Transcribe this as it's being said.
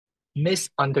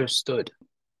Misunderstood.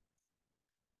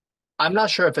 I'm not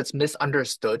sure if it's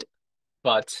misunderstood,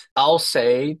 but I'll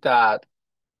say that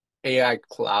AI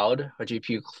cloud or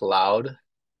GPU cloud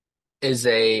is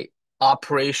a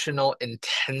operational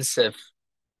intensive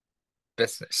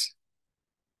business.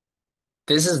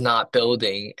 This is not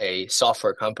building a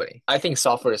software company. I think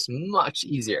software is much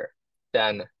easier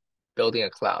than building a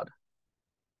cloud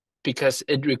because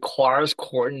it requires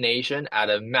coordination at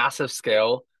a massive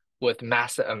scale with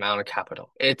massive amount of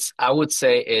capital. I would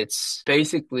say it's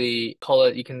basically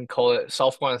you can call it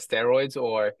software on steroids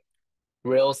or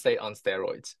real estate on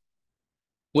steroids,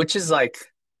 which is like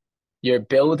you're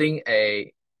building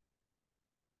a,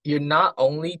 you're not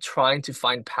only trying to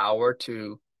find power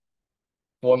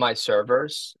for my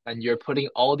servers, and you're putting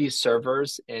all these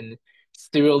servers in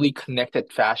serially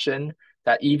connected fashion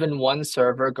that even one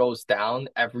server goes down,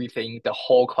 the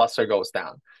whole cluster goes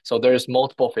down. So there's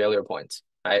multiple failure points,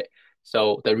 right?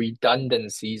 So the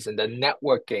redundancies and the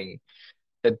networking,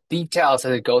 the details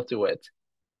that go through it,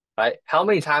 right? How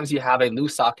many times you have a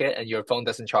loose socket and your phone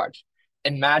doesn't charge?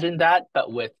 Imagine that,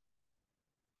 but with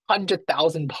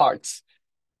 100,000 parts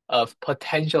of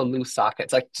potential loose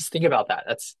sockets. Like, just think about that.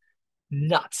 That's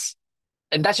nuts.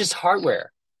 And that's just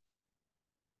hardware.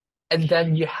 And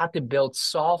then you have to build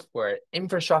software,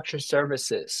 infrastructure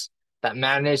services that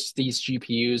manage these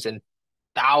GPUs and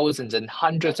thousands and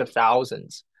hundreds of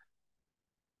thousands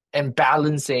and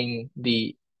balancing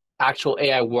the actual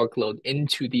AI workload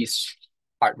into these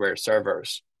hardware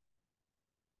servers.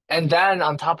 And then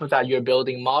on top of that, you're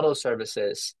building model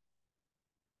services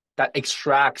that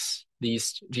extracts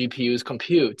these GPUs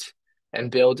compute and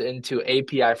build into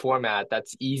API format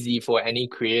that's easy for any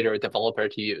creator or developer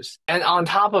to use. And on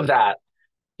top of that,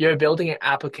 you're building an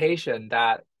application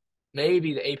that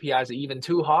maybe the APIs are even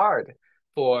too hard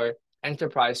for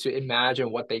enterprise to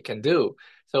imagine what they can do.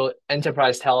 So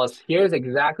enterprise tell us, here's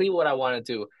exactly what I want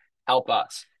to do. Help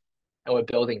us. And we're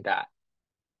building that,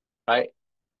 right?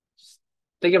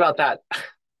 Think about that.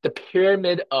 The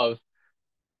pyramid of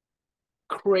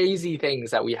crazy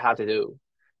things that we have to do.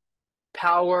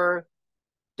 Power,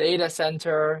 data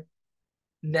center,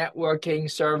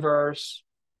 networking servers,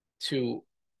 to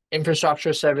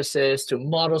infrastructure services, to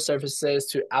model services,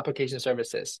 to application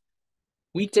services.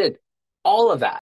 We did all of that